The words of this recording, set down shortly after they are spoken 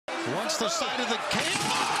Wants the side of the cage.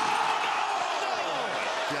 Oh,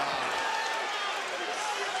 God.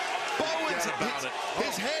 Bowens,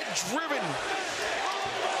 his head driven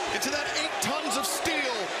into that 8 tons of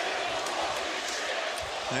steel.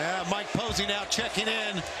 Yeah, Mike Posey now checking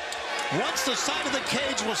in. Once the side of the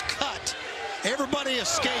cage was cut, everybody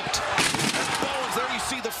escaped. And Bowens, there you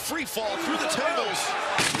see the free fall through the tables.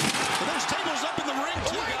 And there's tables up in the ring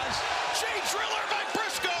too, guys. Jay Driller by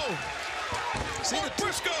Briscoe. See the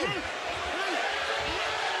Briscoe.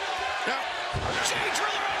 Now, Jay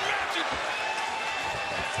Driller on Matthew.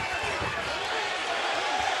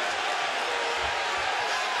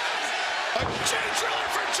 A Jay Driller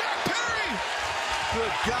for Jack Perry.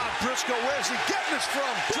 Good God, Briscoe, where's he getting this from?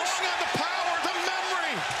 Drawing on the power, the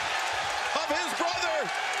memory of his brother,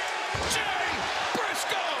 Jay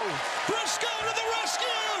Briscoe. Briscoe to the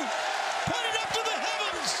rescue. Put it up to the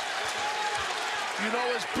heavens. You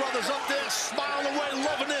know his brother's up there smiling away,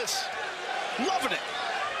 loving this. Loving it.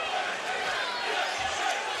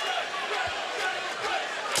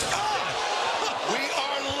 We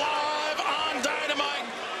are live on Dynamite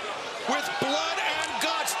with Blood and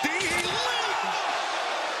Guts, the Elite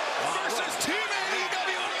versus Team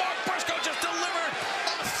AEW, and Mark Briscoe just delivered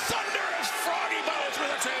a thunderous froggy bow through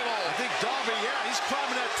the table. I think Darby, he's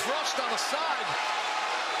climbing that thrust on the side.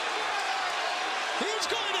 He's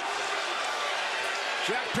going to...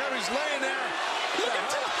 Jack Perry's laying there. Look at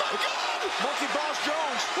this, my God! Monkey Boss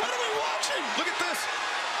Jones. What are we watching? Look at this.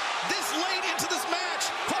 This late into this match,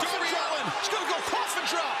 Darby Allin. He's going to go coffin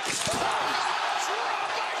drop. Drop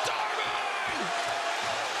by Darby.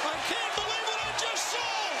 I can't believe what I just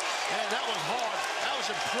saw. Man, that was hard. That was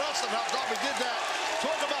impressive how Darby did that.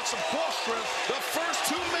 Talk about some core strength. The first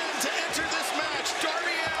 2 men to enter this match,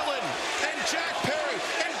 Darby Allin and Jack Perry.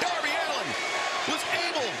 And Darby Allin was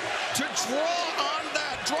able to draw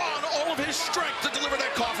on all of his strength to deliver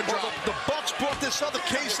that coffin drop. The Bucks brought this other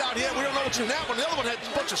case out here. We don't know what's in that one. The other one had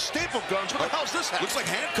a bunch of staple guns. What the hell's this? Looks like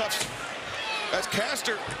handcuffs. That's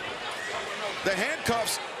Caster. The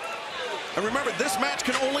handcuffs. And remember, this match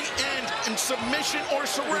can only end in submission or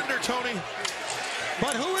surrender, Tony.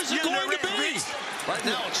 But who is it going to be? Right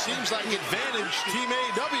now, it seems like advantage Team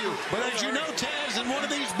AEW. But as you know, Taz, in one of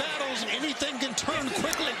these battles, anything can turn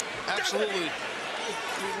quickly. Absolutely.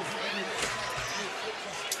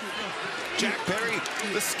 Jack Perry,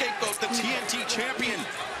 the scapegoat, the TNT champion.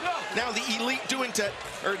 Now the Elite doing to,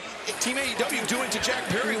 or Team AEW doing to Jack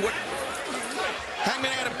Perry what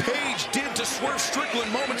Hangman Adam Page did to Swerve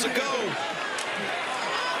Strickland moments ago.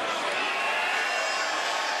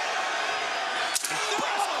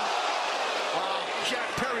 Wow, Jack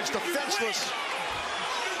Perry's defenseless.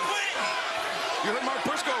 You heard Mark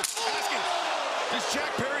Briscoe asking, does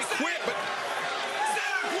Jack Perry quit? But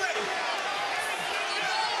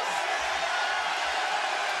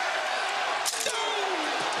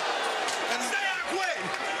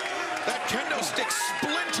that kendo stick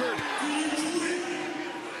splintered.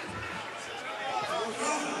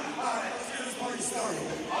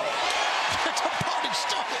 It's a party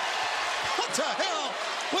started. What the hell?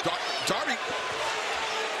 Darby,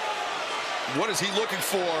 what is he looking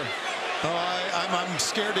for? I'm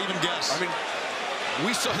scared to even guess. I mean,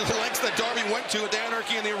 we saw the lengths that Darby went to at the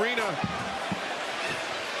Anarchy in the Arena.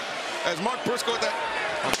 As Mark Briscoe at that.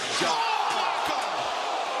 Oh, God.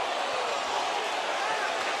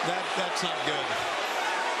 That's not good.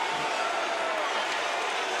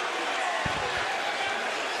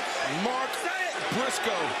 Mark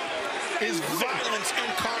Briscoe is violence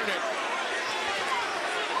incarnate.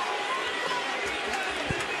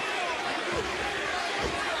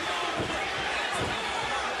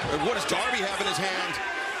 And what does Darby have in his hand?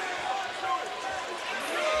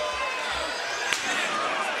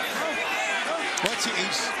 What's he?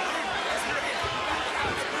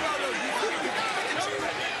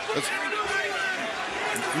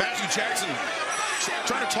 Matthew Jackson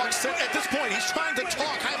trying to talk. At this point, he's trying to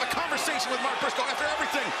talk. I have a conversation with Mark Briscoe after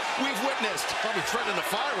everything we've witnessed. Probably threatening to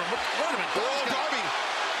fire him. Wait a minute. Oh, Darby.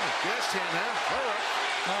 Guest hand, huh? All right.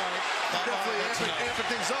 All right. Definitely amping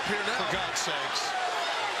things up here now. For God's sakes.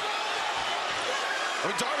 I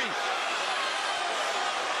mean, Darby.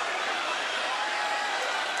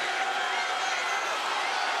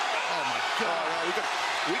 Oh, my God.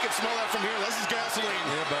 We can smell that from here. This is gasoline.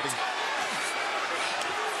 Yeah, buddy.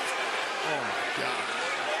 Oh, my God.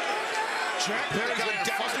 Jack Perry got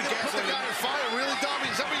doused in gasoline. Put the guy on fire. Really,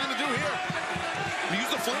 Darby? Is that what you're going to do here? He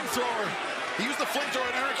used the flamethrower. He used the flamethrower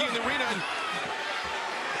at Anarchy in the Arena. And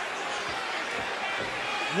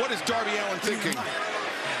what is Darby Allin thinking?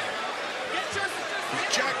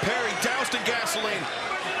 Jack Perry doused in gasoline.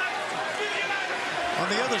 On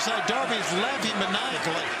the other side, Darby's laughing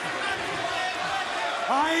maniacally.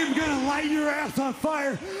 I am gonna light your ass on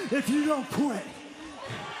fire if you don't quit.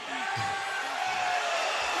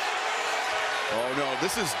 Oh no,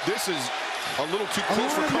 this is a little too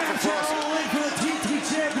close for comfort for us. All in for the TT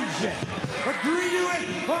Championship. Agree to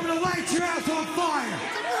it, I'm gonna light your ass on fire.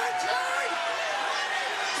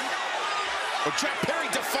 But Jack Perry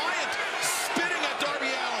defiant, spitting at Darby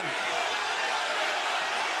Allin.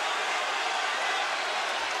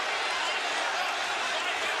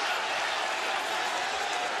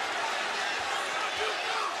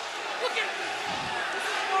 Look at this. This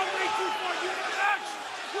is far way too far. You want a match?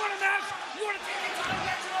 You want a match? You want a title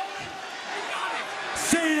match at all? You got it.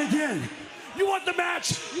 Say it again. You want the match?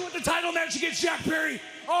 You want the title match against Jack Perry?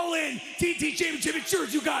 All in. TT Championship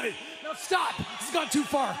insurance. You got it. Now stop. This has gone too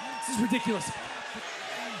far. This is ridiculous.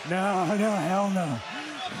 No, hell no.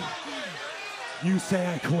 You say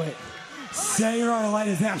I quit. Say you're gonna light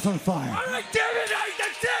his ass on fire. All right, damn it.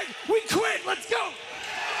 That's it. We quit. Let's go.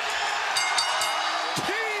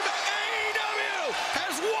 Team AEW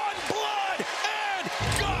has won